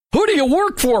Who do you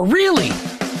work for, really?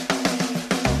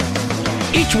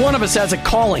 Each one of us has a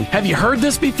calling. Have you heard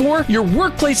this before? Your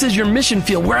workplace is your mission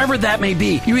field, wherever that may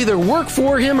be. You either work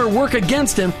for him or work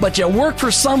against him, but you work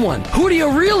for someone. Who do you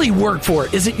really work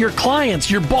for? Is it your clients,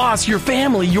 your boss, your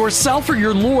family, yourself, or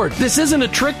your Lord? This isn't a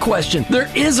trick question. There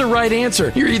is a right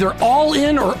answer. You're either all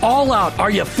in or all out.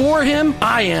 Are you for him?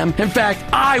 I am. In fact,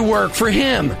 I work for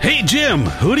him. Hey, Jim,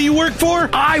 who do you work for?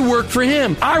 I work for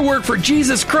him. I work for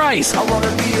Jesus Christ. I want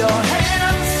to be your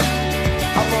hands.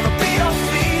 I want to be your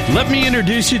feet. Let me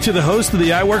introduce you to the host of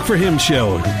the I Work For Him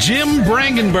show, Jim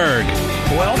Brangenberg.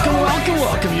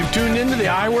 Welcome. You've tuned into the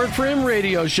I Work For Him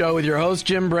radio show with your host,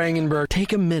 Jim Brangenberg.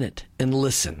 Take a minute and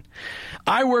listen.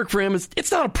 I Work For Him,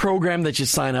 it's not a program that you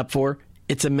sign up for.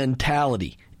 It's a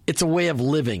mentality. It's a way of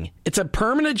living. It's a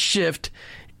permanent shift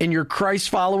in your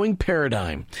Christ-following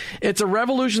paradigm. It's a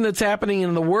revolution that's happening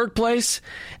in the workplace,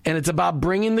 and it's about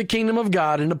bringing the kingdom of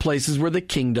God into places where the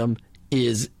kingdom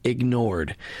is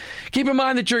ignored. Keep in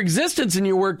mind that your existence in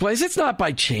your workplace, it's not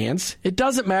by chance. It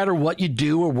doesn't matter what you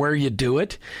do or where you do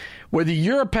it. Whether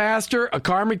you're a pastor, a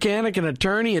car mechanic, an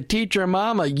attorney, a teacher, a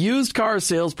mom, a used car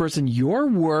salesperson, your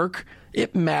work,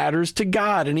 it matters to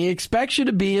God, and he expects you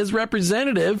to be his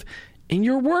representative in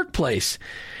your workplace.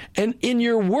 And in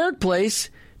your workplace,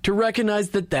 to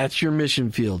recognize that that's your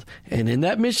mission field. And in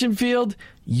that mission field,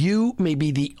 you may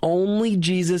be the only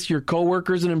Jesus your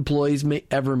coworkers and employees may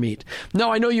ever meet.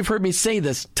 Now, I know you've heard me say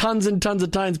this tons and tons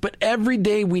of times, but every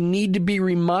day we need to be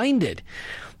reminded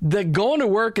that going to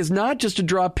work is not just to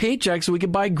draw paychecks so we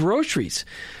can buy groceries.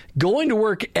 Going to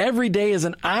work every day is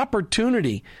an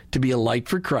opportunity to be a light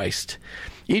for Christ.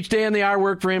 Each day on the I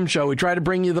Work For Him show, we try to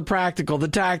bring you the practical, the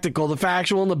tactical, the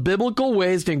factual, and the biblical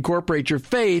ways to incorporate your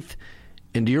faith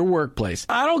into your workplace.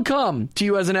 I don't come to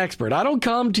you as an expert. I don't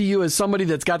come to you as somebody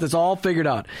that's got this all figured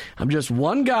out. I'm just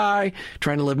one guy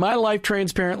trying to live my life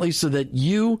transparently so that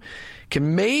you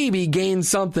can maybe gain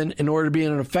something in order to be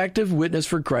an effective witness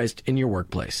for Christ in your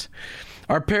workplace.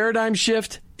 Our paradigm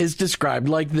shift is described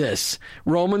like this.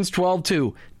 Romans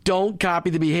 12:2. Don't copy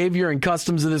the behavior and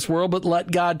customs of this world, but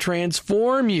let God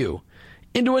transform you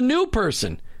into a new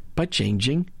person by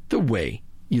changing the way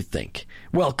you think.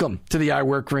 Welcome to the I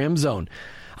Work For Him zone.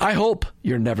 I hope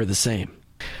you're never the same.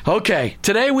 Okay,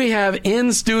 today we have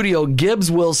in studio Gibbs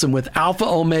Wilson with Alpha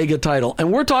Omega Title,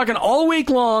 and we're talking all week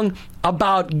long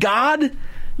about God,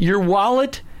 your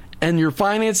wallet, and your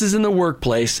finances in the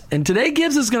workplace. And today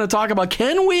Gibbs is going to talk about,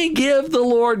 can we give the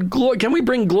Lord glory? Can we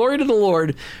bring glory to the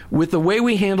Lord with the way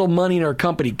we handle money in our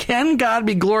company? Can God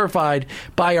be glorified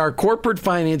by our corporate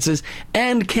finances?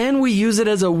 And can we use it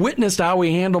as a witness to how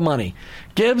we handle money?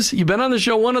 Gibbs, you've been on the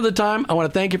show one other time. I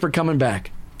want to thank you for coming back.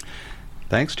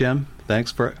 Thanks, Jim.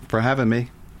 Thanks for having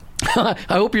me. I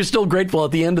hope you're still grateful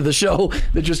at the end of the show,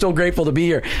 that you're still grateful to be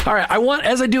here. All right,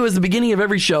 as I do at the beginning of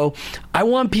every show, I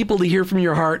want people to hear from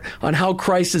your heart on how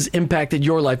Christ has impacted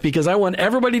your life, because I want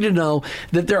everybody to know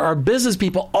that there are business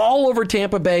people all over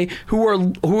Tampa Bay who are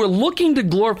looking to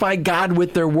glorify God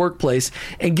with their workplace.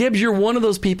 And Gibbs, you're one of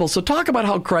those people. So talk about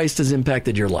how Christ has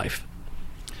impacted your life.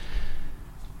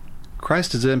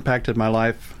 Christ has impacted my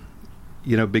life,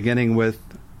 beginning with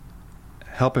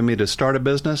helping me to start a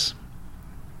business.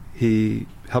 He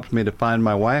helped me to find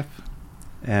my wife,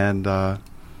 and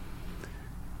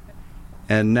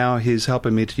now he's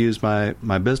helping me to use my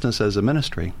business as a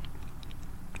ministry.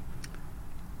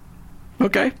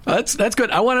 Okay, that's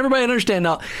good. I want everybody to understand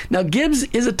now Gibbs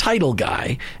is a title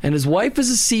guy, and his wife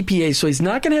is a CPA, so he's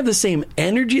not going to have the same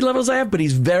energy levels I have, but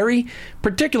he's very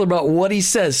particular about what he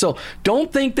says. So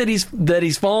don't think that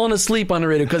he's fallen asleep on the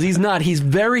radio, because he's not. He's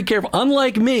very careful.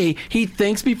 Unlike me, he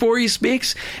thinks before he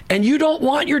speaks, and you don't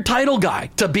want your title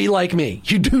guy to be like me.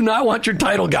 You do not want your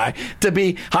title guy to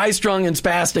be high-strung and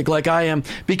spastic like I am,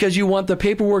 because you want the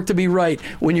paperwork to be right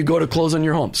when you go to close on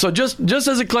your home. So just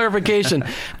as a clarification,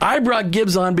 I brought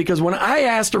Gibbs on because when I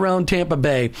asked around Tampa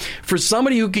Bay for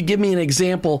somebody who could give me an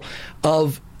example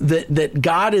of that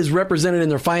God is represented in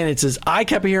their finances, I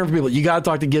kept hearing from people, you got to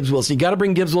talk to Gibbs Wilson. You got to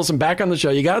bring Gibbs Wilson back on the show.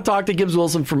 You got to talk to Gibbs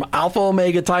Wilson from Alpha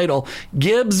Omega Title.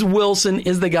 Gibbs Wilson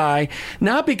is the guy,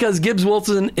 not because Gibbs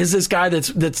Wilson is this guy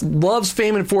that loves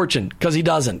fame and fortune, because he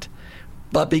doesn't,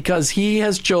 but because he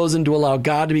has chosen to allow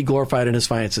God to be glorified in his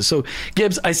finances. So,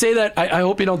 Gibbs, I say that, I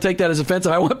hope you don't take that as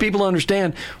offensive. I want people to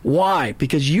understand why.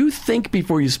 Because you think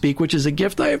before you speak, which is a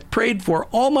gift I have prayed for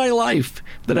all my life,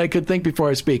 that I could think before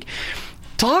I speak.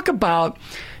 Talk about,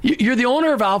 you're the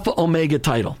owner of Alpha Omega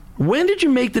Title. When did you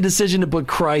make the decision to put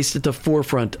Christ at the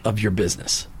forefront of your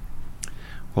business?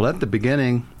 Well, at the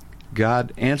beginning,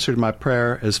 God answered my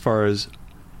prayer as far as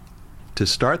to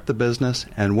start the business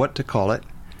and what to call it.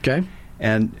 Okay.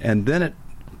 And then it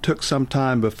took some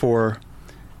time before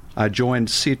I joined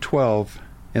C12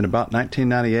 in about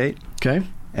 1998. Okay.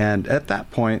 And at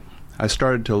that point, I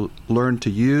started to learn to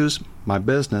use my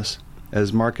business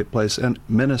as marketplace and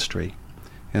ministry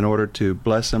in order to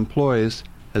bless employees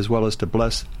as well as to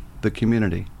bless the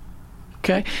community.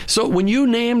 Okay. So when you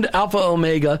named Alpha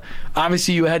Omega,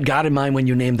 obviously you had God in mind when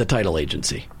you named the title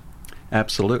agency.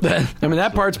 Absolutely. I mean,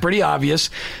 that part's pretty obvious.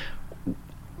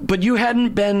 But you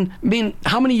hadn't been,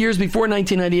 how many years before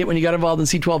 1998 when you got involved in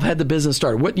C12 had the business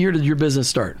start? What year did your business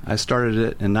start? I started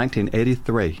it in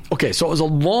 1983. Okay, so it was a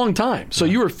long time. So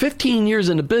you were 15 years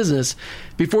into business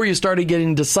before you started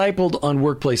getting discipled on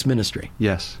workplace ministry.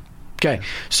 Yes. Okay,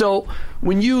 so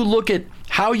when you look at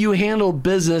how you handled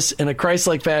business in a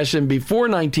Christ-like fashion before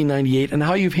 1998 and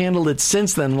how you've handled it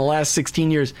since then in the last 16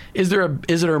 years, is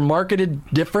it a marketed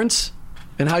difference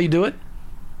in how you do it?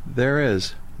 There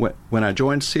is. When I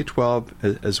joined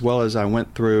C12, as well as I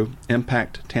went through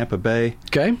Impact Tampa Bay,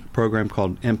 okay, program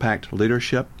called Impact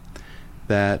Leadership,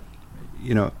 that,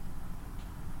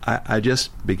 I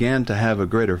just began to have a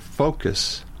greater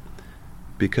focus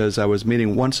because I was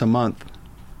meeting once a month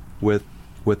with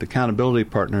accountability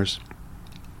partners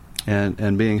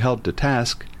and being held to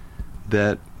task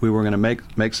that we were going to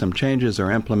make some changes or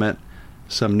implement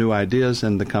some new ideas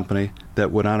in the company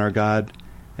that would honor God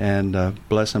and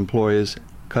bless employees,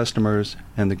 customers,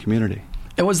 and the community.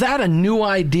 And was that a new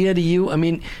idea to you? I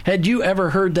mean, had you ever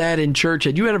heard that in church?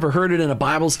 Had you ever heard it in a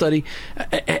Bible study?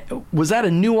 Was that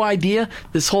a new idea,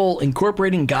 this whole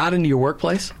incorporating God into your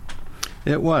workplace?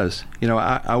 It was.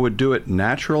 I would do it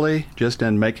naturally just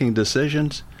in making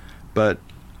decisions, but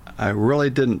I really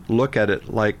didn't look at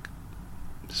it like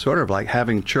sort of like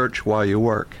having church while you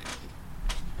work.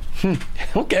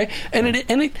 Okay, and it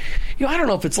I don't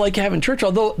know if it's like having church,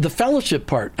 although the fellowship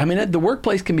part, I mean, the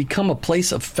workplace can become a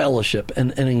place of fellowship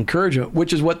and encouragement,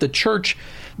 which is what the church,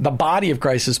 the body of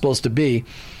Christ, is supposed to be.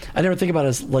 I never think about it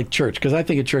as like church, because I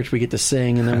think at church we get to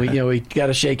sing, and then we got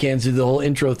to shake hands, do the whole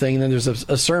intro thing, and then there's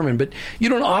a sermon. But you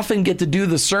don't often get to do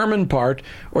the sermon part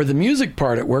or the music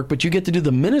part at work, but you get to do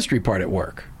the ministry part at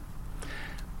work.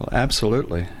 Well,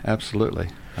 absolutely.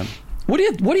 What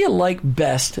do you like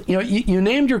best? You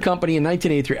named your company in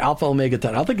 1983 Alpha Omega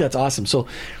Ton. I think that's awesome. So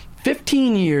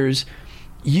 15 years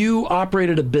you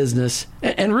operated a business,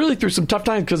 and really through some tough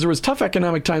times, because there was tough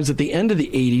economic times at the end of the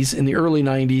 80s, in the early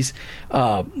 90s.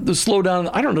 The slowdown,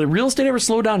 I don't know, did real estate ever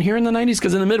slow down here in the 90s?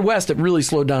 Because in the Midwest, it really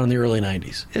slowed down in the early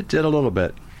 90s. It did a little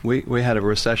bit. We had a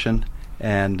recession,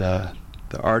 and the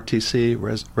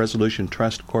RTC, Resolution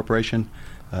Trust Corporation,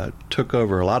 took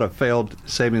over a lot of failed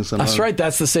savings and loans. That's right.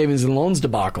 That's the savings and loans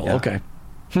debacle. Yeah. Okay.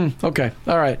 Okay.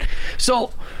 All right.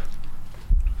 So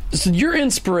your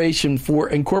inspiration for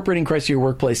incorporating Christ in your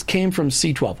workplace came from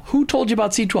C12. Who told you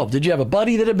about C12? Did you have a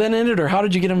buddy that had been in it, or how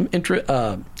did you get him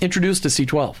introduced to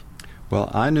C12? Well,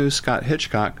 I knew Scott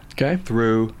Hitchcock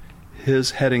through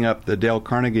his heading up the Dale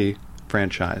Carnegie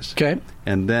franchise. Okay.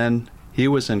 And then he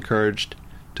was encouraged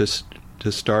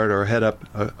to start or head up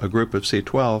a group of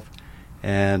C12.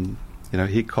 And,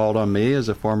 he called on me as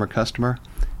a former customer,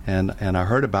 and I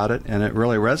heard about it, and it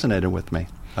really resonated with me.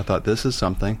 I thought, this is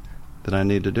something that I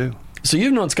need to do. So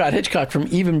you've known Scott Hitchcock from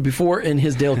even before in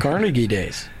his Dale Carnegie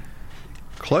days.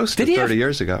 Close to 30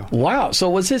 years ago. Wow. So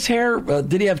was his hair,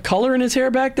 did he have color in his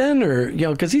hair back then? Or,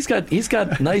 because he's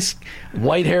got nice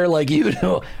white hair like you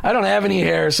do. I don't have any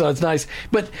hair, so it's nice.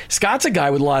 But Scott's a guy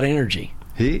with a lot of energy.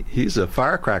 He's a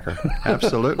firecracker.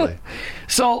 Absolutely.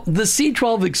 So the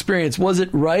C12 experience, was it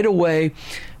right away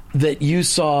that you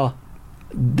saw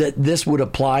that this would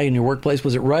apply in your workplace?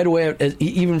 Was it right away,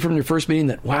 even from your first meeting,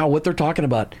 that, wow, what they're talking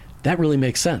about, that really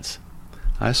makes sense?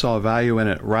 I saw value in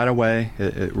it right away.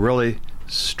 It really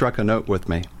struck a note with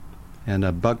me.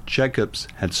 And Buck Jacobs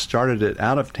had started it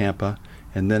out of Tampa,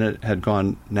 and then it had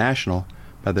gone national.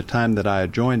 By the time that I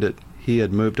had joined it, he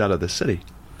had moved out of the city.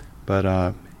 But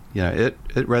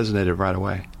it resonated right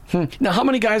away. Now, how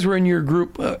many guys were in your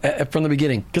group from the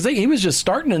beginning? Because he was just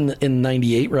starting in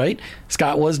 98, right?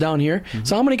 Scott was down here. Mm-hmm.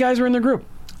 So how many guys were in their group?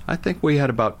 I think we had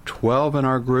about 12 in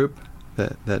our group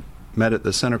that met at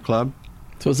the Center Club.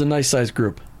 So it was a nice-sized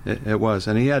group. It was,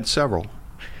 and he had several.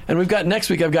 And next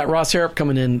week, I've got Ross Harrop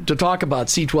coming in to talk about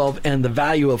C12 and the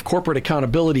value of corporate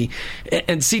accountability.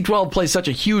 And C12 plays such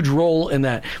a huge role in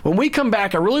that. When we come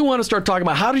back, I really want to start talking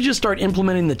about how did you start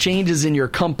implementing the changes in your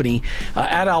company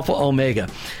at Alpha Omega.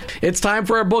 It's time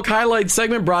for our book highlight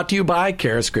segment, brought to you by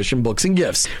Charis Christian Books and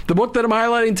Gifts. The book that I'm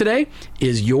highlighting today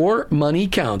is Your Money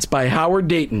Counts by Howard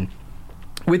Dayton.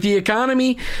 With the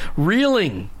economy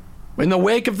reeling In the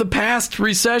wake of the past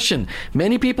recession,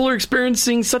 many people are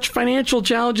experiencing such financial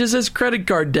challenges as credit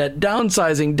card debt,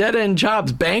 downsizing, dead-end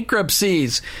jobs,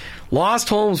 bankruptcies, lost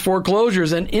homes,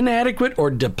 foreclosures, and inadequate or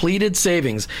depleted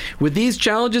savings. With these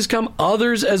challenges come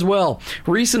others as well.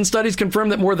 Recent studies confirm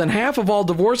that more than half of all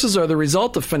divorces are the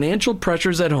result of financial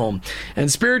pressures at home.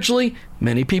 And spiritually,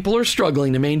 many people are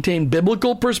struggling to maintain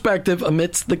biblical perspective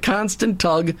amidst the constant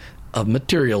tug of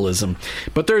materialism.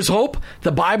 But there's hope.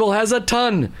 The Bible has a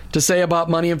ton to say about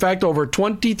money. In fact, over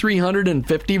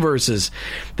 2,350 verses.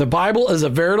 The Bible is a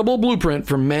veritable blueprint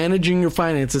for managing your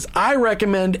finances. I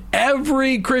recommend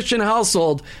every Christian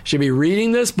household should be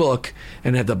reading this book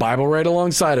and have the Bible right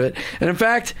alongside of it. And in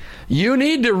fact, you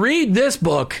need to read this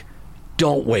book.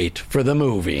 Don't wait for the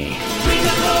movie. Read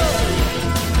the book.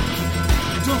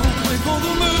 Don't wait for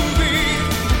the movie.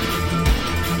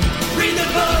 Read the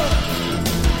book.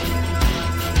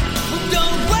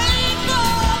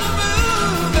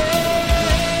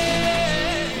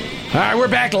 All right, we're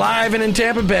back live and in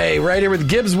Tampa Bay, right here with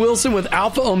Gibbs Wilson with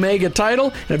Alpha Omega Title.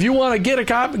 And if you want to get a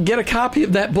copy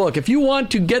of that book, if you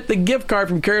want to get the gift card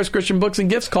from Charis Christian Books and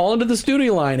Gifts, call into the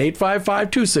studio line,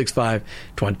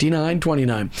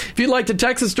 855-265-2929. If you'd like to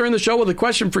text us during the show with a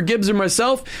question for Gibbs or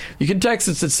myself, you can text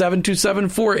us at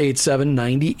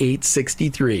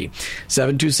 727-487-9863.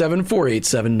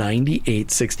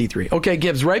 727-487-9863. Okay,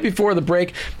 Gibbs, right before the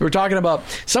break, we were talking about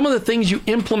some of the things you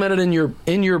implemented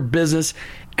in your business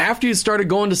after you started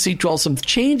going to C12, some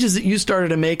changes that you started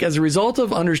to make as a result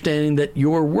of understanding that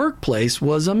your workplace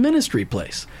was a ministry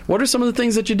place. What are some of the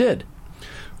things that you did?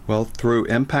 Well, through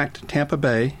Impact Tampa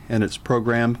Bay and its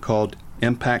program called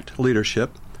Impact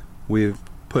Leadership, we've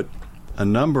put a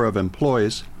number of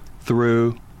employees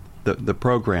through the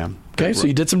program. Okay, so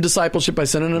you did some discipleship by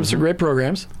sending them some great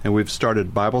programs. And we've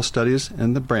started Bible studies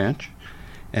in the branch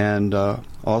and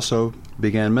also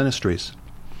began ministries.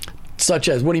 Such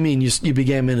as, what do you mean you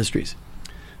began ministries?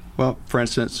 Well, for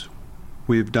instance,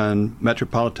 we've done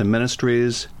metropolitan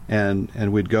ministries,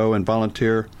 and we'd go and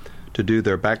volunteer to do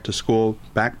their back-to-school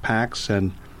backpacks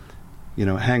and,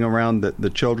 hang around the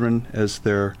children as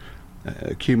they're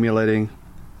accumulating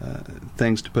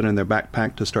things to put in their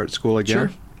backpack to start school again.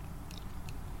 Sure.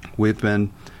 We've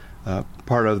been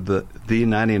part of the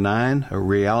 99, a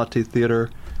reality theater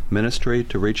ministry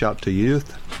to reach out to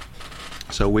youth.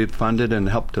 So we've funded and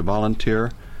helped to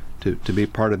volunteer to be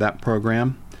part of that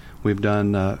program. We've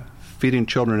done Feeding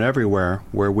Children Everywhere,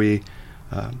 where we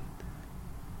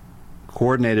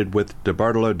coordinated with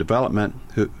DeBartolo Development,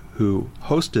 who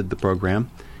hosted the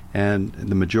program, and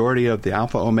the majority of the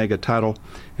Alpha Omega Title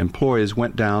employees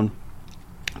went down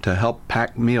to help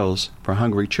pack meals for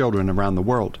hungry children around the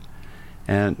world.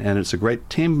 And it's a great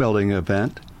team-building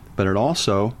event, but it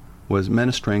also was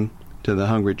ministering to the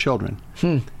hungry children.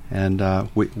 And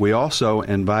we also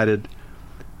invited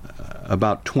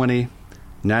about 20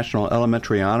 National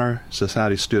Elementary Honor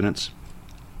Society students,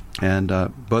 and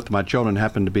both of my children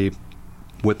happened to be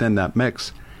within that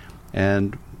mix,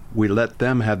 and we let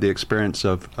them have the experience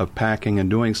of packing and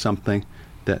doing something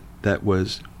that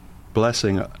was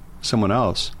blessing someone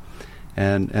else.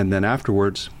 And then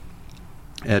afterwards,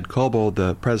 Ed Coble,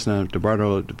 the president of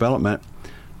DeBartolo Development,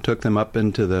 took them up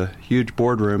into the huge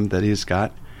boardroom that he's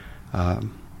got.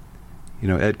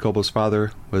 Ed Coble's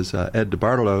father was Ed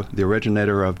DeBartolo, the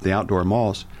originator of the outdoor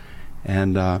malls,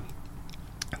 and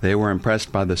they were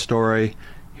impressed by the story,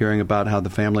 hearing about how the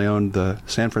family owned the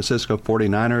San Francisco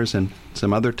 49ers and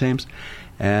some other teams.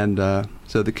 And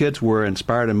so the kids were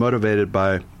inspired and motivated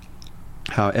by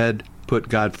how Ed put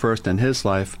God first in his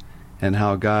life and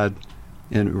how God,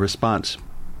 in response,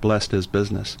 blessed his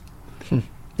business.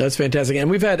 That's fantastic.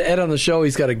 And we've had Ed on the show.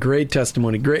 He's got a great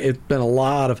testimony. It's been a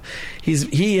lot of...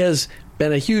 He has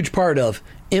been a huge part of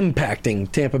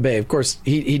impacting Tampa Bay. Of course,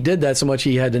 he did that so much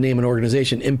he had to name an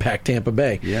organization, Impact Tampa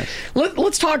Bay. Yes.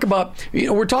 Let's talk about...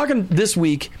 we're talking this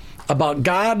week about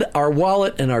God, our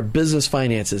wallet, and our business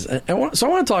finances. So I want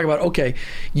to talk about, okay,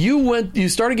 you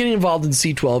started getting involved in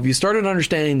C12. You started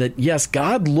understanding that, yes,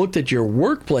 God looked at your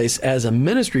workplace as a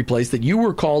ministry place, that you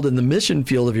were called in the mission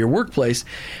field of your workplace,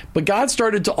 but God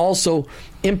started to also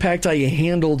impact how you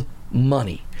handled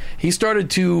money. He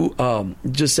started to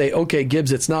just say, okay,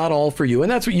 Gibbs, it's not all for you.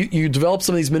 And that's what you developed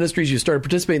some of these ministries. You started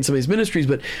participating in some of these ministries.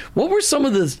 But what were some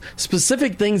of the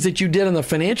specific things that you did on the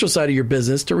financial side of your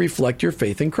business to reflect your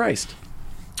faith in Christ?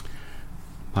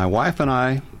 My wife and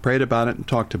I prayed about it and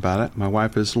talked about it. My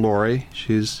wife is Lori.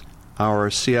 She's our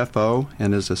CFO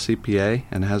and is a CPA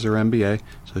and has her MBA,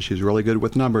 so she's really good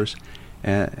with numbers.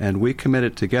 And we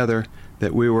committed together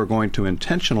that we were going to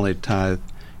intentionally tithe.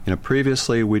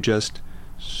 Previously we just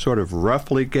sort of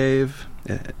roughly gave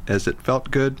as it felt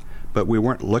good, but we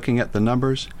weren't looking at the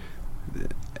numbers.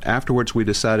 Afterwards, we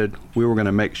decided we were going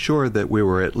to make sure that we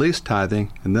were at least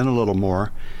tithing and then a little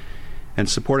more, and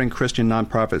supporting Christian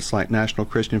nonprofits like National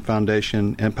Christian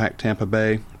Foundation, Impact Tampa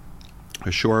Bay,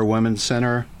 Ashore Women's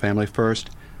Center, Family First,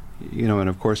 and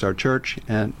of course our church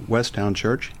and Westtown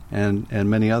Church and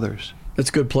many others. That's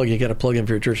a good plug. You got to plug in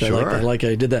for your church. Sure. I like how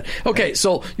you did that. Okay,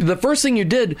 so the first thing you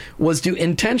did was to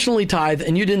intentionally tithe,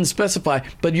 and you didn't specify,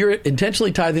 but you're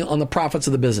intentionally tithing on the profits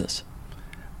of the business.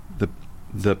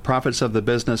 The profits of the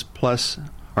business plus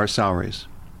our salaries.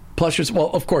 Plus your, well,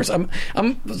 of course, I'm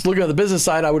looking at the business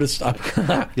side. I would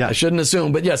have, Yeah. I shouldn't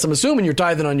assume, but yes, I'm assuming you're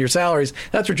tithing on your salaries.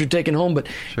 That's what you're taking home. But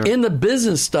Sure. in the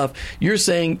business stuff, you're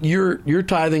saying you're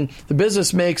tithing. The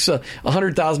business makes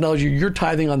 $100,000. You're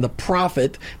tithing on the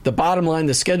profit, the bottom line,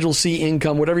 the Schedule C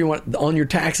income, whatever you want on your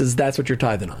taxes. That's what you're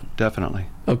tithing on. Definitely.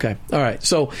 Okay. All right.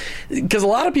 So, because a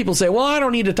lot of people say, well, I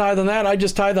don't need to tithe on that. I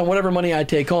just tithe on whatever money I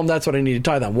take home. That's what I need to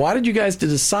tithe on. Why did you guys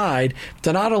decide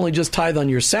to not only just tithe on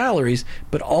your salaries,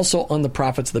 but also on the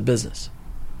profits of the business?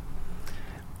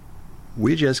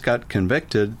 We just got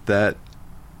convicted that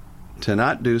to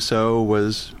not do so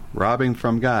was robbing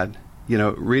from God.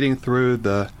 Reading through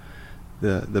the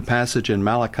passage in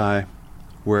Malachi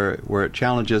where it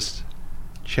challenges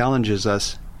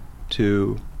us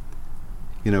to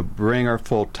bring our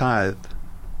full tithe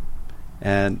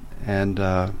and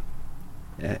to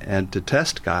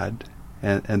test God,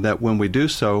 and that when we do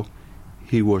so,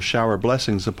 He will shower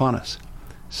blessings upon us.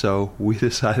 So we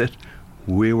decided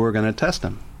we were going to test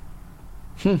Him.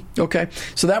 Okay.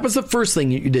 So that was the first thing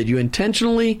you did. You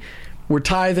intentionally were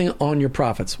tithing on your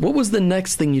profits. What was the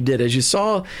next thing you did as you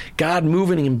saw God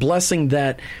moving and blessing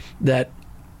that?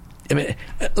 I mean,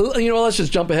 let's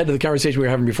just jump ahead to the conversation we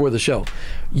were having before the show.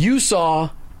 You saw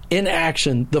in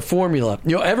action the formula.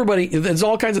 Everybody, there's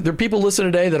all kinds of, there are people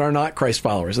listening today that are not Christ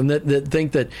followers and that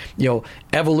think that,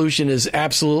 evolution is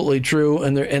absolutely true,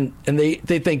 and they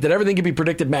think that everything can be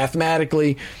predicted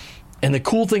mathematically. And the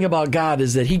cool thing about God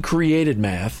is that He created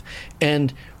math.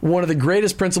 And one of the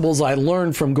greatest principles I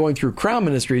learned from going through Crown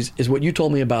Ministries is what you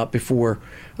told me about before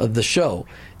the show,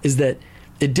 is that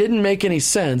it didn't make any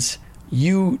sense.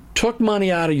 You took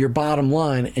money out of your bottom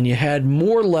line and you had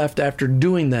more left after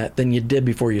doing that than you did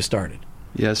before you started.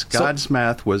 Yes, God's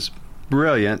math was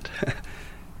brilliant.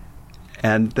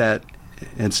 And that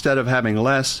instead of having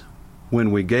less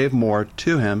when we gave more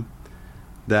to Him,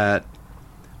 that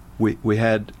we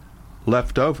had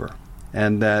left over,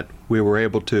 and that we were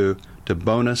able to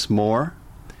bonus more,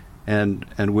 and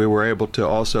we were able to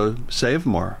also save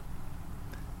more.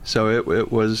 So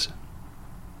it was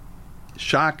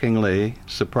shockingly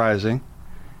surprising,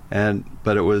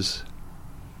 but it was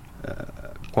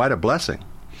quite a blessing.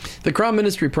 The Crown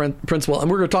Ministry principle, and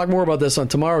we're going to talk more about this on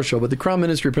tomorrow's show, but the Crown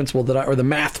Ministry principle or the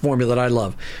math formula that I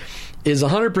love is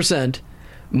 100%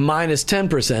 minus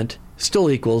 10% still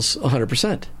equals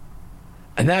 100%.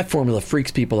 And that formula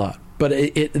freaks people out. But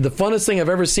the funnest thing I've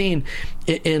ever seen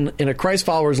in a Christ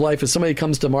follower's life is somebody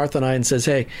comes to Martha and I and says,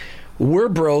 hey, we're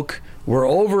broke, we're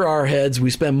over our heads, we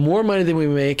spend more money than we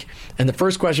make, and the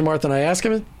first question Martha and I ask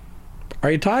him is,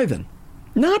 are you tithing?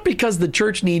 Not because the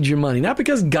church needs your money, not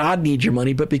because God needs your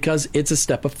money, but because it's a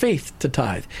step of faith to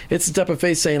tithe. It's a step of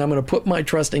faith saying, I'm going to put my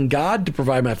trust in God to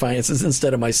provide my finances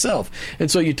instead of myself. And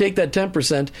so you take that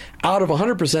 10% out of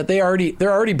 100%,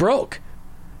 they're already broke.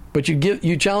 But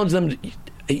you challenge them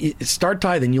to start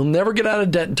tithing. You'll never get out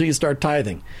of debt until you start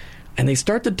tithing. And they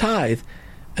start to tithe,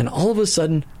 and all of a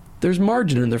sudden, there's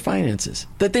margin in their finances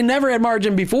that they never had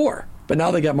margin before. But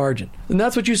now they got margin. And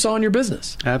that's what you saw in your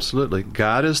business. Absolutely.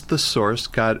 God is the source.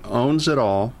 God owns it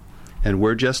all, and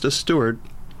we're just a steward.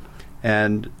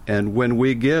 And when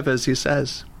we give, as He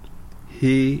says,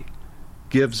 He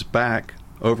gives back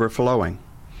overflowing.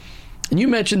 And you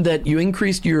mentioned that you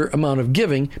increased your amount of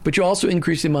giving, but you also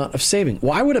increased the amount of saving.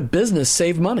 Why would a business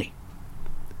save money?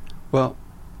 Well,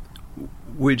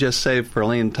 we just save for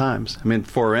lean times. I mean,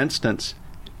 for instance,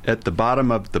 at the bottom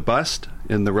of the bust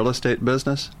in the real estate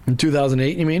business. In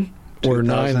 2008, you mean? Or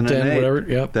 9, 10, whatever?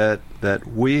 Yep. That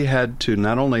we had to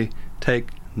not only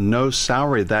take no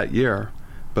salary that year,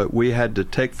 but we had to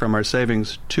take from our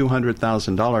savings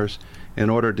 $200,000 in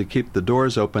order to keep the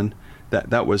doors open.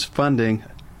 That was funding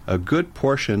a good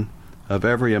portion of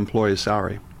every employee's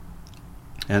salary.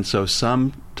 And so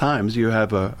sometimes you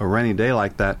have a rainy day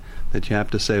like that you have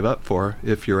to save up for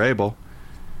if you're able.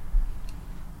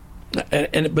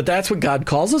 But that's what God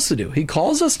calls us to do. He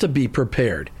calls us to be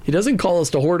prepared. He doesn't call us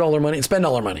to hoard all our money and spend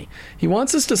all our money. He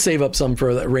wants us to save up some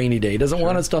for that rainy day. He doesn't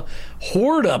want us to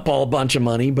hoard up all a bunch of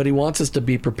money, but He wants us to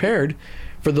be prepared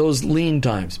for those lean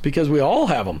times, because we all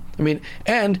have them. I mean,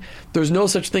 and there's no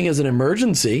such thing as an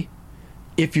emergency.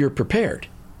 if you're prepared.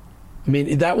 I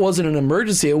mean, that wasn't an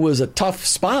emergency. It was a tough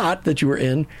spot that you were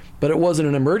in, but it wasn't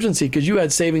an emergency because you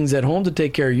had savings at home to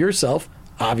take care of yourself,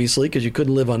 obviously, because you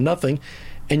couldn't live on nothing.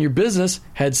 And your business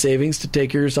had savings to take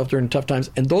care of yourself during tough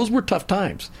times. And those were tough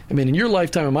times. I mean, in your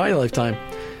lifetime and my lifetime,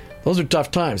 those are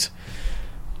tough times.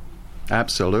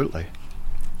 Absolutely.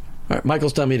 All right,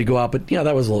 Michael's telling me to go out, but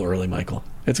that was a little early, Michael.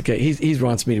 It's okay. He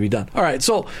wants me to be done. All right,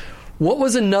 so what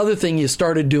was another thing you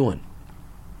started doing?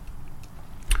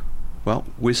 Well,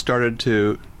 we started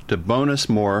to bonus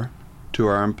more to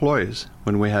our employees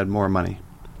when we had more money.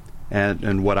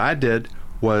 And what I did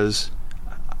was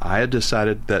I had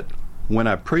decided that when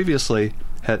I previously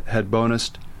had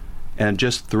bonused and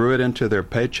just threw it into their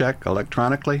paycheck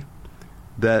electronically,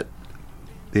 that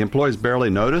the employees barely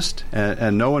noticed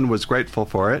and no one was grateful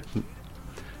for it.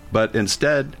 But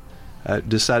instead,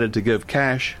 decided to give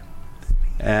cash,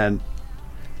 and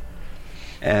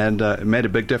it made a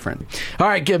big difference. All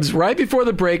right, Gibbs, right before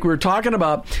the break, we were talking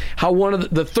about how one of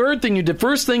the third thing you did,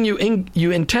 first thing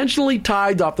you intentionally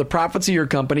tithed off the profits of your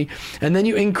company, and then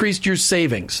you increased your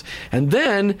savings. And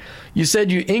then you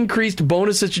said you increased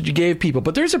bonuses that you gave people.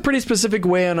 But there's a pretty specific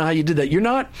way on how you did that. You're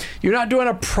not doing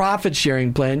a profit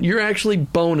sharing plan. You're actually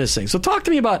bonusing. So talk to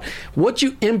me about what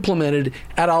you implemented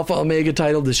at Alpha Omega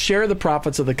Title to share the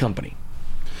profits of the company.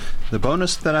 The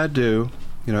bonus that I do,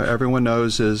 everyone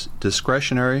knows, is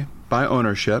discretionary by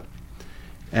ownership,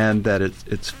 and that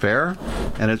it's fair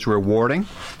and it's rewarding,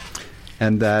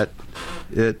 and that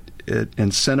it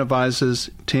incentivizes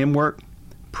teamwork,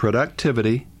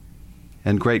 productivity,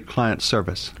 and great client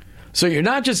service. So you're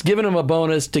not just giving them a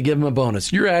bonus to give them a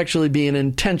bonus. You're actually being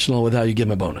intentional with how you give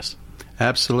them a bonus.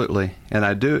 Absolutely. And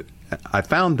I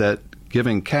found that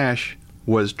giving cash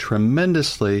was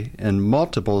tremendously in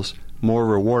multiples more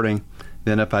rewarding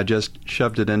than if I just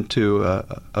shoved it into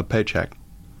a paycheck.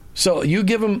 So you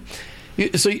give them,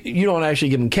 so you don't actually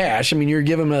give them cash. I mean, you're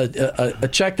giving them a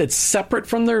check that's separate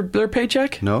from their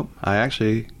paycheck? No, I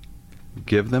actually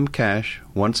give them cash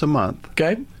once a month.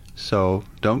 Okay. So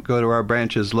don't go to our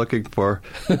branches looking for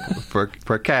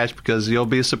cash, because you'll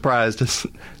be surprised it's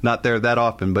not there that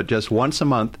often. But just once a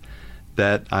month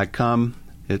that I come,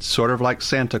 it's sort of like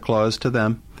Santa Claus to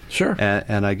them. Sure.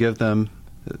 And I give them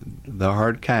the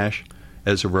hard cash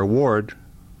as a reward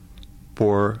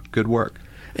for good work.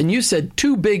 And you said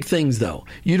two big things, though.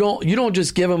 You don't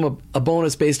just give them a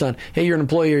bonus based on, hey, you're an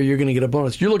employee or you're going to get a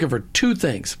bonus. You're looking for two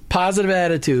things: positive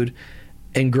attitude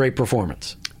and great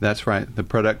performance. That's right. The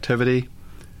productivity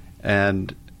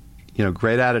and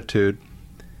great attitude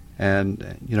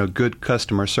and good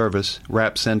customer service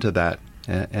wraps into that,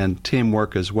 and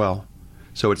teamwork as well.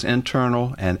 So it's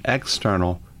internal and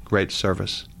external great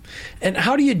service. And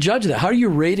how do you judge that? How are you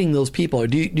rating those people? Or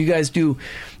do you guys do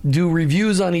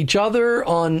reviews on each other,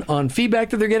 on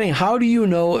feedback that they're getting? How do you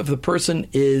know if the person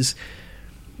is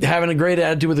having a great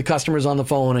attitude with the customers on the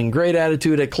phone and great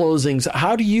attitude at closings?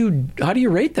 How do you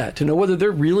rate that to know whether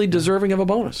they're really deserving of a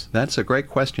bonus? That's a great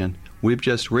question. We've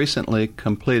just recently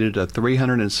completed a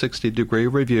 360-degree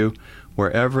review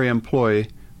where every employee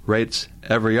rates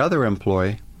every other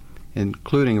employee,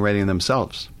 including rating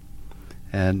themselves.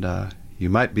 And you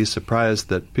might be surprised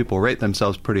that people rate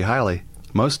themselves pretty highly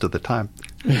most of the time.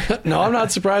 No, I'm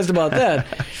not surprised about that.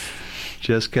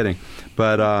 Just kidding.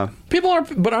 But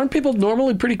aren't people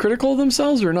normally pretty critical of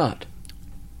themselves, or not?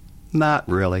 Not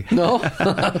really. No?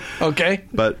 Okay.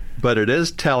 But it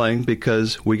is telling,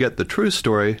 because we get the true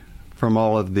story from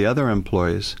all of the other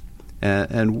employees,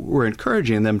 and we're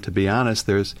encouraging them to be honest.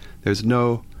 There's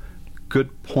no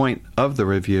good point of the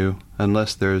review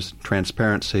unless there's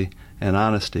transparency and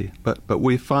honesty. But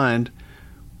we find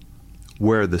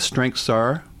where the strengths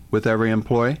are with every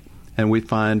employee, and we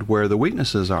find where the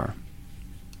weaknesses are.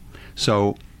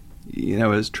 So,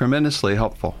 it's tremendously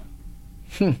helpful.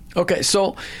 Okay,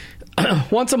 so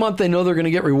once a month they know they're going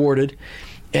to get rewarded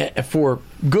for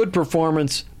good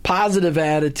performance, positive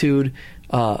attitude,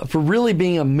 for really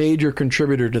being a major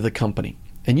contributor to the company.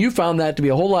 And you found that to be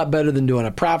a whole lot better than doing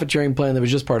a profit sharing plan that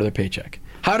was just part of their paycheck.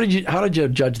 How did you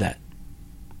judge that?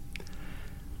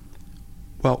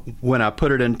 Well, when I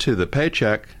put it into the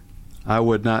paycheck, I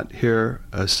would not hear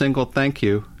a single thank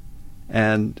you,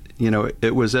 and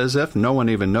it was as if no one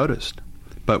even noticed.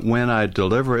 But when I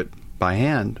deliver it by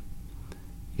hand,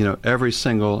 every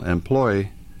single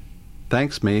employee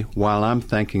thanks me while I'm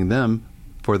thanking them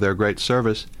for their great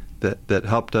service that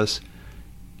helped us,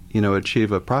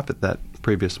 achieve a profit that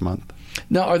previous month.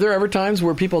 Now, are there ever times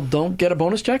where people don't get a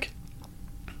bonus check?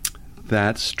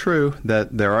 That's true,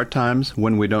 that there are times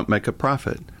when we don't make a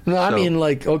profit. No, I mean,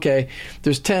 okay,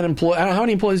 there's 10 employees. How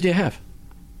many employees do you have?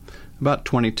 About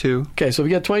 22. Okay, so we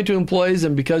got 22 employees,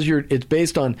 and because it's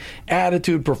based on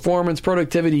attitude, performance,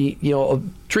 productivity,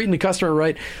 treating the customer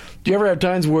right. Do you ever have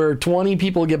times where 20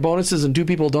 people get bonuses and 2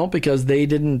 people don't because they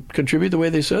didn't contribute the way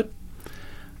they should?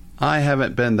 I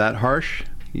haven't been that harsh.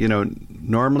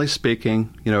 Normally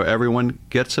speaking, everyone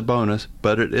gets a bonus,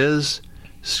 but it is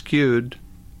skewed,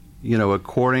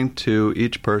 according to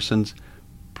each person's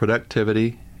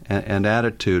productivity and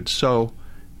attitude. So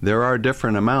there are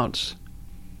different amounts.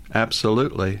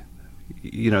 Absolutely.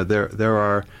 There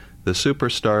are the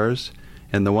superstars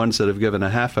and the ones that have given a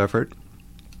half effort,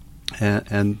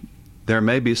 and there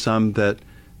may be some that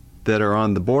are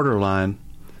on the borderline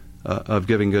of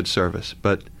giving good service.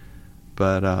 But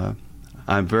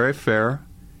I'm very fair,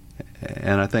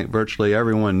 and I think virtually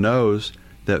everyone knows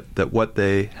that what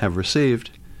they have received,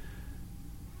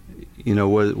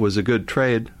 was a good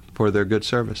trade for their good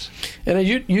service. And as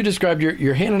you described,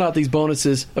 you're handing out these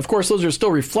bonuses. Of course, those are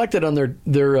still reflected on their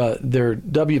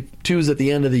W-2s at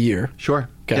the end of the year. Sure.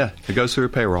 Okay. Yeah, it goes through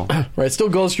payroll. Right, it still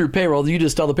goes through payroll. You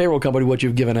just tell the payroll company what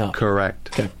you've given out. Correct.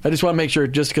 Okay. I just want to make sure,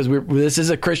 just because this is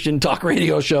a Christian talk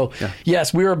radio show. Yeah.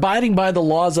 Yes, we're abiding by the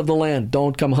laws of the land.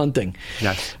 Don't come hunting.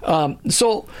 Yes.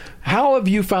 So how have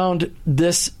you found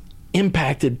this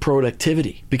impacted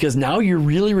productivity? Because now you're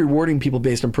really rewarding people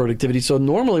based on productivity. So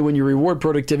normally when you reward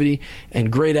productivity and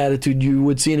great attitude, you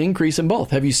would see an increase in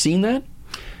both. Have you seen that?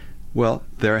 Well,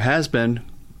 there has been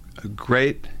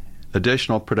great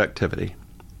additional productivity.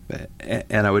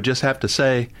 And I would just have to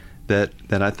say that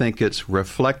I think it's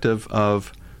reflective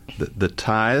of the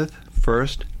tithe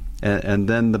first and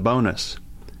then the bonus.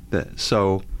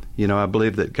 So, I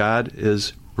believe that God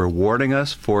is rewarding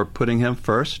us for putting Him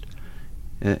first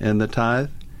in the tithe.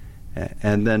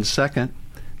 And then second,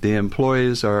 the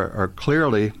employees are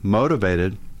clearly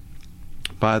motivated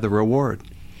by the reward.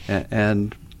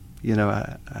 And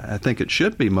I think it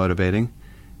should be motivating,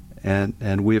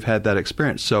 and we've had that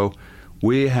experience. So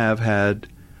we have had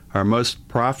our most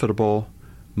profitable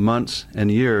months and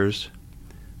years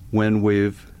when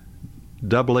we've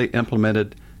doubly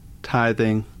implemented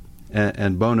tithing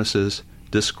and bonuses,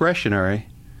 discretionary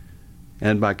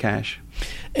and by cash.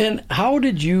 And how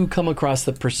did you come across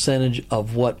the percentage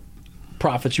of what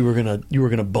profits you were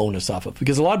gonna bonus off of?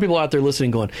 Because a lot of people out there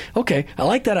listening going, okay, I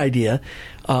like that idea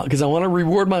because I want to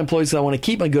reward my employees, because I want to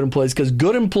keep my good employees, because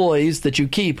good employees that you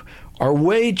keep are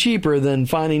way cheaper than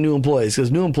finding new employees,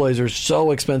 because new employees are so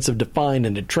expensive to find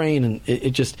and to train, and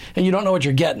and you don't know what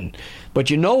you're getting, but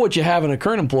you know what you have in a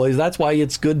current employees. That's why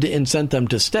it's good to incent them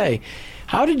to stay.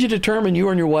 How did you and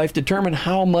your wife determine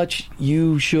how much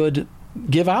you should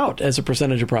give out as a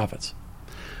percentage of profits?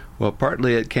 Well,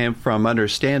 partly it came from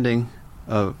understanding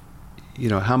of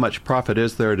how much profit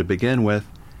is there to begin with,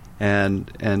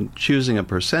 and choosing a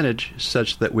percentage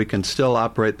such that we can still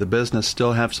operate the business,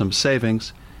 still have some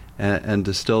savings, and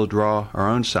to still draw our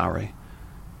own salary.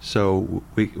 So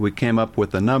we came up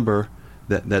with a number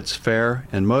that's fair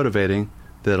and motivating,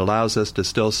 that allows us to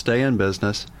still stay in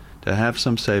business, to have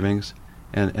some savings,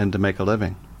 and to make a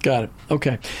living. Got it.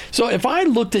 Okay. So if I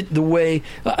looked at the way,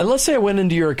 let's say I went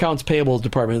into your accounts payable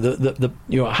department, the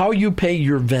how you pay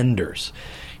your vendors,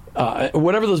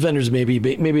 whatever those vendors may be,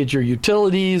 maybe it's your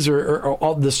utilities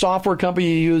or the software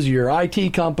company you use, your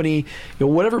IT company,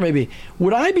 whatever it may be.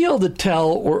 Would I be able to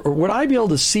tell, or would I be able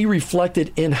to see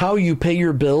reflected in how you pay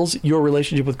your bills, your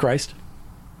relationship with Christ?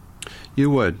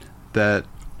 You would. That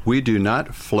we do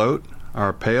not float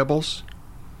our payables.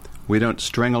 We don't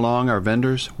string along our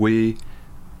vendors. We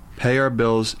pay our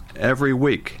bills every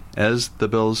week as the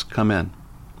bills come in.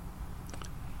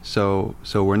 So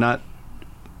we're not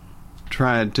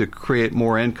trying to create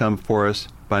more income for us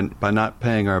by not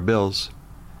paying our bills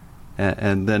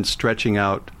and then stretching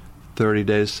out 30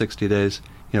 days, 60 days.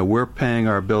 We're paying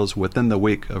our bills within the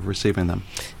week of receiving them.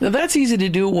 Now, that's easy to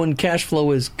do when cash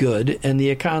flow is good and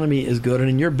the economy is good, and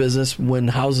in your business when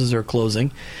houses are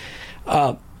closing.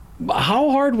 How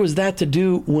hard was that to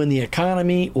do when the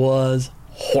economy was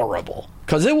horrible?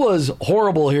 Because it was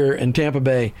horrible here in Tampa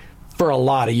Bay for a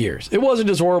lot of years. It wasn't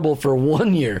just horrible for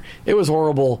 1 year. It was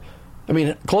horrible. I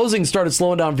mean, closings started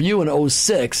slowing down for you in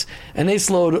 2006, and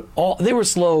they were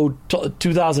slow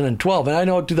 2012. And I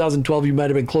know in 2012 you might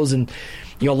have been closing,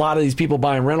 a lot of these people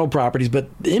buying rental properties, but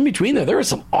in between there were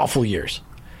some awful years.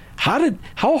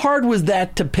 How hard was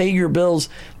that to pay your bills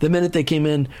the minute they came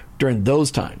in during those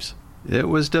times? It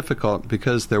was difficult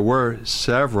because there were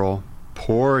several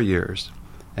poor years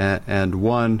and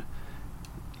one,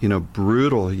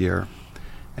 brutal year.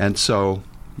 And so,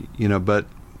 but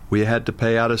we had to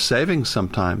pay out of savings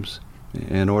sometimes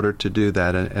in order to do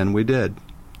that, and we did.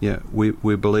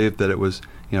 We believed that it was,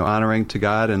 honoring to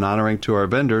God and honoring to our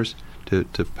vendors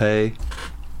to pay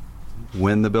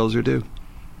when the bills are due.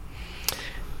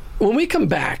 When we come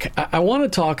back, I want to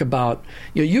talk about,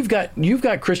 you've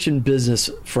got Christian business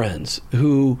friends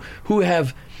who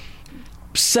have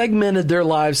segmented their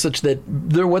lives such that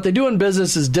what they do in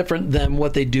business is different than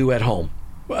what they do at home,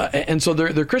 and so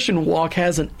their Christian walk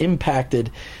hasn't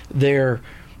impacted their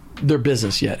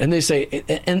business yet. And they say,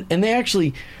 and they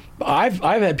actually, I've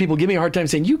had people give me a hard time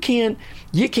saying you can't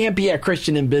be a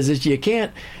Christian in business. You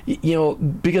can't,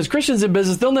 because Christians in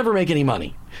business, they'll never make any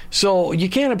money. So you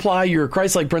can't apply your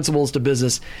Christ-like principles to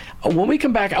business. When we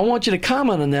come back, I want you to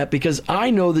comment on that, because I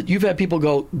know that you've had people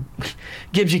go,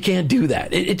 Gibbs, you can't do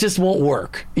that. It just won't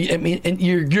work. I mean, and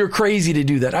you're crazy to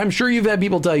do that. I'm sure you've had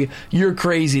people tell you you're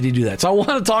crazy to do that. So I want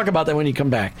to talk about that when you come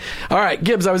back. All right,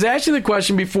 Gibbs, I was asking the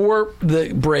question before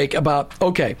the break about,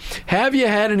 okay, have you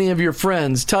had any of your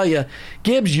friends tell you,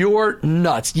 Gibbs, you're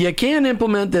nuts. You can't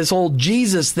implement this whole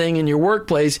Jesus thing in your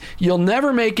workplace. You'll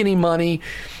never make any money.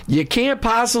 You can't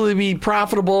possibly be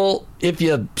profitable if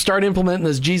you start implementing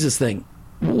this Jesus thing.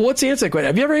 What's the answer to that question?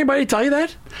 Have you ever had anybody tell you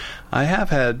that? I have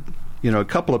had, a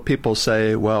couple of people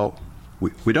say, well,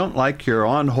 we don't like your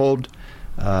on-hold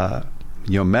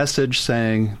message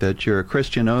saying that you're a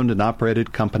Christian-owned and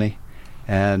operated company.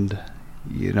 And,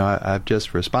 I've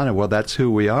just responded, well, that's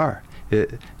who we are.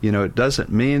 It doesn't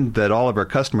mean that all of our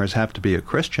customers have to be a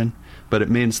Christian, but it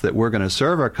means that we're going to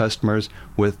serve our customers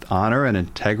with honor and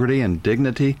integrity and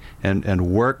dignity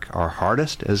and work our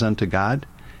hardest as unto God.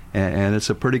 And it's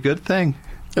a pretty good thing.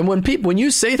 And when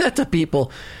you say that to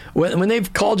people, when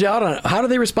they've called you out on it, how do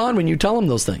they respond when you tell them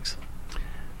those things?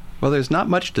 Well, there's not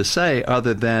much to say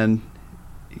other than,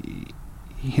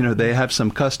 they have some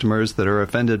customers that are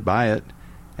offended by it.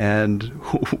 And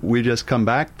we just come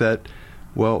back that,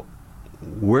 well,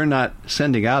 we're not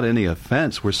sending out any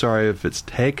offense. We're sorry if it's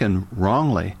taken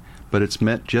wrongly, but it's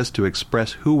meant just to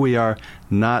express who we are,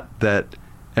 not that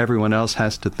everyone else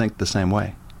has to think the same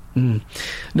way.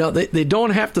 No, they don't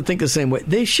have to think the same way.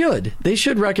 They should. They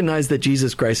should recognize that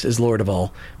Jesus Christ is Lord of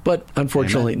all. But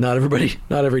unfortunately, not everybody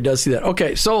does see that.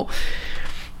 Okay, so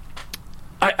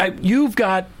you've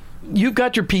got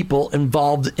your people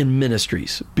involved in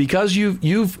ministries because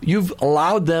you've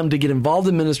allowed them to get involved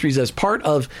in ministries as part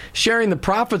of sharing the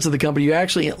profits of the company. You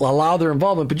actually allow their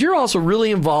involvement, but you're also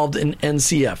really involved in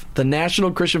NCF, the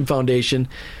National Christian Foundation.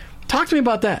 Talk to me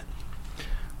about that.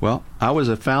 Well, I was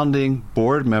a founding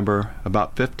board member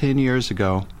about 15 years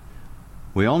ago.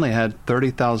 We only had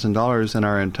 $30,000 in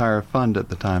our entire fund at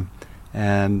the time,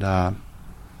 and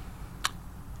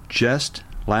just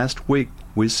last week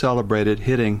we celebrated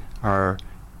hitting our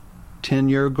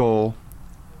 10-year goal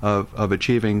of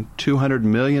achieving $200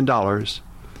 million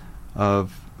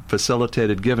of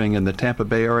facilitated giving in the Tampa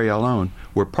Bay area alone.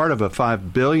 We're part of a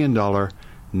 $5 billion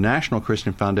National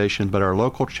Christian Foundation, but our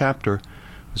local chapter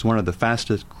was one of the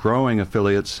fastest growing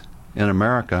affiliates in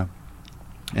America.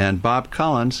 And Bob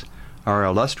Collins, our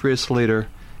illustrious leader...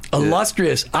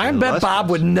 Illustrious. I bet Bob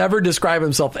would never describe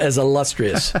himself as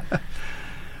illustrious.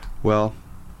 Well,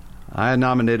 I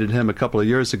nominated him a couple of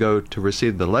years ago to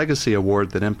receive the Legacy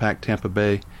Award that Impact Tampa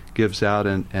Bay gives out,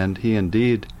 and he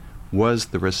indeed was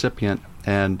the recipient.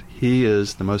 And he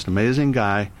is the most amazing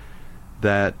guy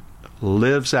that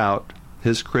lives out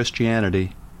his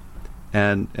Christianity,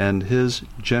 and his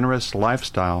generous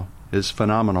lifestyle is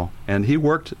phenomenal. And he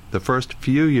worked the first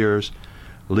few years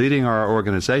leading our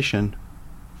organization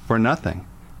for nothing,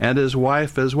 and his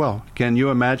wife as well. Can you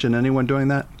imagine anyone doing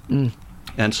that?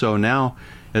 And so now,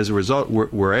 as a result,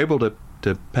 we're able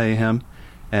to pay him,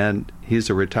 and he's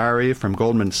a retiree from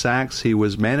Goldman Sachs. He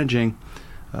was managing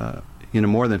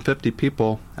more than 50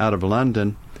 people out of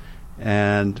London,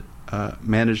 and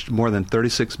managed more than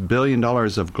 $36 billion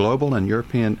of global and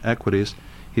European equities.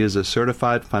 He is a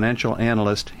certified financial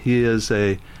analyst. He is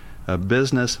a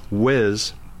business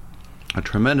whiz, a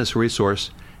tremendous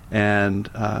resource, and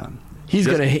he's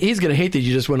gonna hate that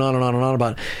you just went on and on and on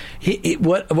about it.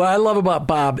 What I love about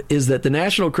Bob is that the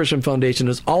National Christian Foundation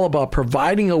is all about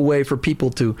providing a way for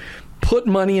people to put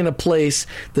money in a place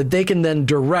that they can then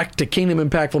direct to Kingdom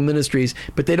Impactful Ministries,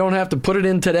 but they don't have to put it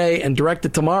in today and direct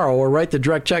it tomorrow or write the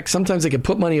direct check. Sometimes they can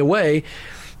put money away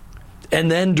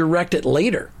and then direct it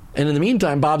later. And in the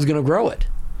meantime, Bob's going to grow it.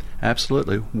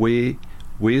 Absolutely. We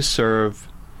serve,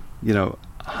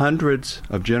 hundreds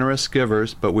of generous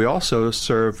givers, but we also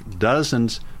serve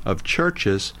dozens of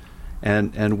churches,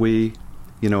 and we,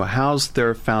 house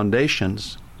their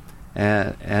foundations,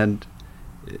 and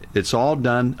it's all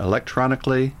done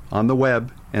electronically on the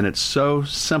web, and it's so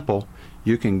simple.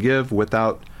 You can give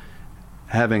without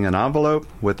having an envelope,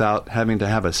 without having to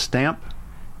have a stamp,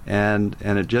 and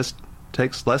it just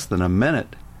takes less than a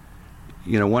minute.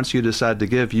 once you decide to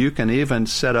give, you can even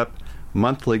set up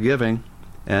monthly giving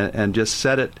and just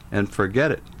set it and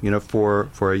forget it,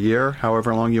 for a year,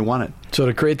 however long you want it. So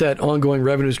to create that ongoing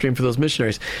revenue stream for those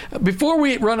missionaries. Before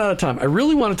we run out of time, I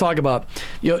really want to talk about,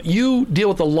 you deal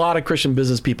with a lot of Christian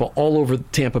business people all over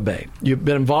Tampa Bay. You've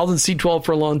been involved in C12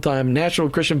 for a long time. National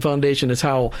Christian Foundation is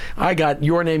how I got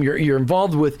your name. You're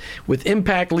involved with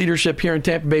Impact Leadership here in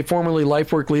Tampa Bay, formerly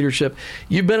LifeWork Leadership.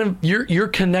 You're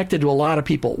connected to a lot of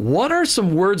people. What are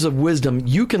some words of wisdom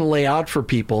you can lay out for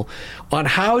people on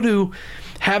how to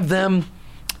have them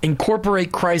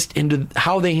incorporate Christ into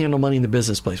how they handle money in the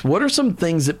business place? What are some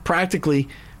things that practically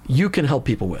you can help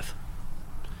people with?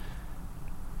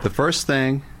 The first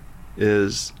thing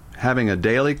is having a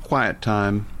daily quiet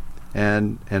time,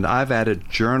 and I've added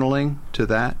journaling to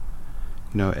that.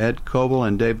 Ed Coble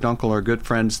and Dave Dunkel are good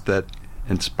friends that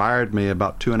inspired me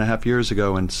about 2.5 years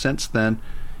ago, and since then,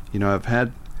 I've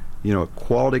had, a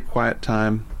quality quiet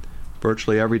time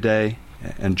virtually every day,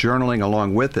 and journaling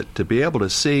along with it to be able to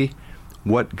see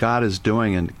what God is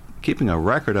doing and keeping a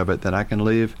record of it that I can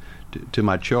leave to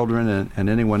my children and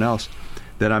anyone else,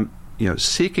 that I'm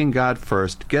seeking God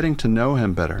first, getting to know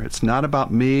Him better. It's not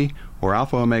about me or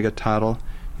Alpha Omega title.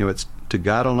 It's to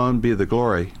God alone be the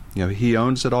glory. He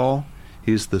owns it all.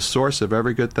 He's the source of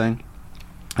every good thing.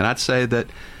 And I'd say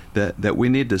that we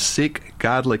need to seek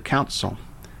godly counsel,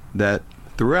 that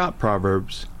throughout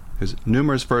Proverbs there's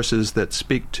numerous verses that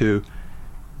speak to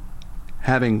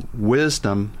having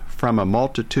wisdom from a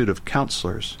multitude of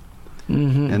counselors.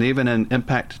 Mm-hmm. And even in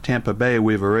Impact Tampa Bay,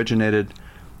 we've originated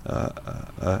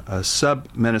a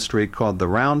sub-ministry called the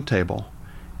Round Table.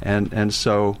 And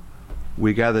so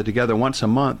we gather together once a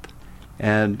month,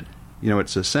 and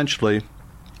it's essentially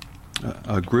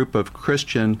a group of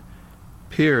Christian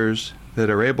peers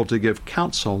that are able to give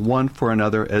counsel one for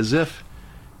another as if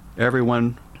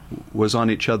everyone was on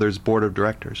each other's board of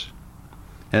directors.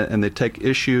 And they take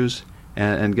issues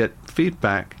and get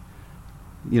feedback,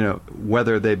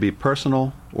 whether they be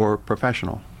personal or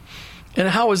professional. And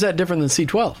how is that different than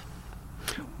C12?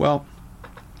 Well,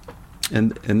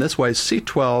 in this way,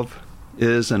 C12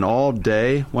 is an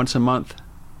all-day, once a month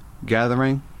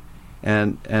gathering,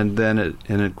 and then it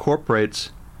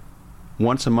incorporates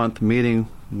once a month meeting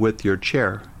with your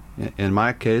chair. In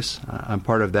my case, I'm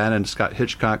part of that, and Scott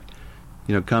Hitchcock,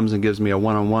 comes and gives me a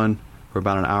one-on-one for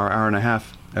about an hour and a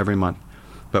half every month.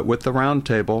 But with the Round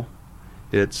Table,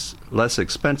 it's less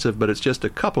expensive, but it's just a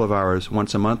couple of hours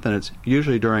once a month, and it's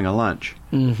usually during a lunch.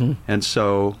 Mm-hmm. And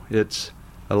so it's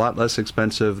a lot less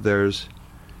expensive.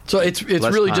 So it's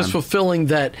really just fulfilling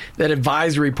that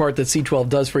advisory part that C12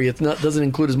 does for you. It doesn't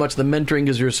include as much of the mentoring,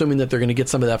 because you're assuming that they're going to get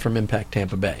some of that from Impact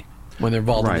Tampa Bay when they're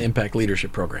involved in the Impact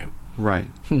Leadership Program. Right.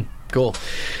 Cool.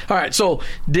 All right, so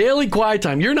daily quiet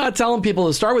time. You're not telling people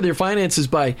to start with your finances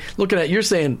by looking at, you're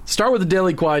saying start with the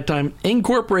daily quiet time,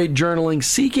 incorporate journaling,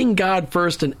 seeking God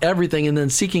first in everything, and then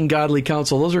seeking godly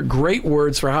counsel. Those are great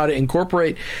words for how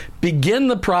to begin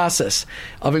the process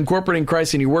of incorporating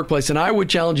Christ in your workplace. And I would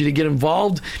challenge you to get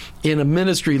involved in a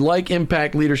ministry like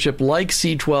Impact Leadership, like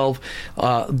C12,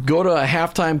 go to a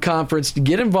halftime conference, to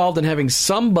get involved in having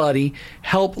somebody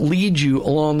help lead you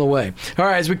along the way. All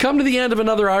right, as we come to the end of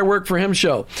another I Work for Him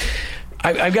show,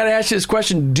 I've got to ask you this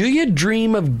question. Do you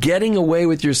dream of getting away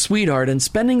with your sweetheart and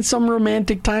spending some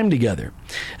romantic time together?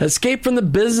 Escape from the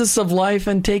business of life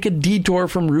and take a detour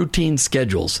from routine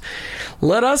schedules.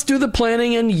 Let us do the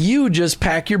planning and you just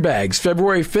pack your bags.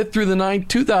 February 5th through the 9th,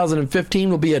 2015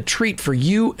 will be a treat for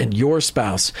you and your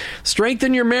spouse.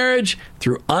 Strengthen your marriage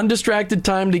through undistracted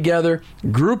time together,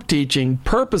 group teaching,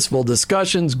 purposeful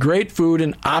discussions, great food,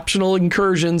 and optional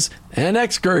incursions and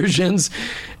excursions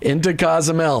into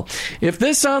Cozumel. If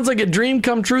this sounds like a dream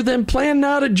come true, then plan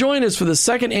now to join us for the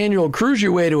second annual Cruise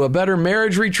Your Way to a Better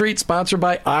Marriage Retreat sponsored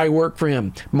by I Work for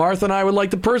Him. Martha and I would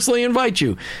like to personally invite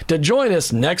you to join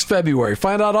us next February.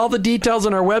 Find out all the details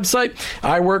on our website,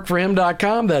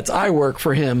 iworkforhim.com. That's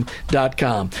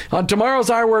iworkforhim.com. On tomorrow's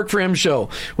I Work for Him show,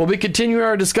 we'll be continuing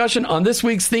our discussion on this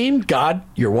week's theme, God,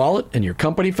 Your Wallet, and Your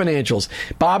Company Financials.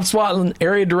 Bob Swatland,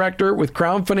 Area Director with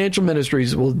Crown Financial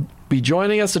Ministries, will be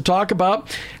joining us to talk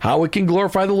about how we can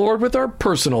glorify the Lord with our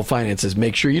personal finances.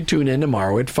 Make sure you tune in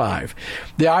tomorrow at 5.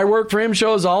 The I Work for Him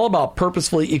show is all about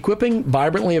purposefully equipping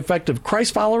vibrantly effective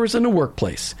Christ followers in the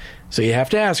workplace. So you have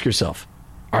to ask yourself,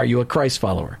 are you a Christ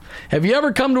follower? Have you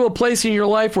ever come to a place in your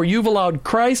life where you've allowed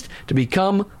Christ to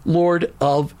become Lord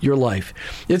of your life?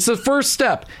 It's the first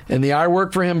step in the I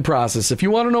Work for Him process. If you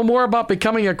want to know more about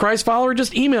becoming a Christ follower,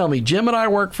 just email me,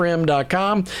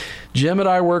 jim@iworkforhim.com,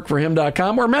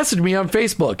 jim@iworkforhim.com, or message me on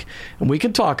Facebook, and we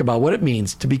can talk about what it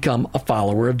means to become a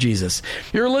follower of Jesus.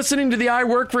 You're listening to the I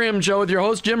Work for Him show with your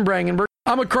host, Jim Brangenberg.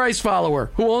 I'm a Christ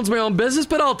follower who owns my own business,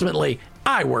 but ultimately,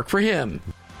 I work for him.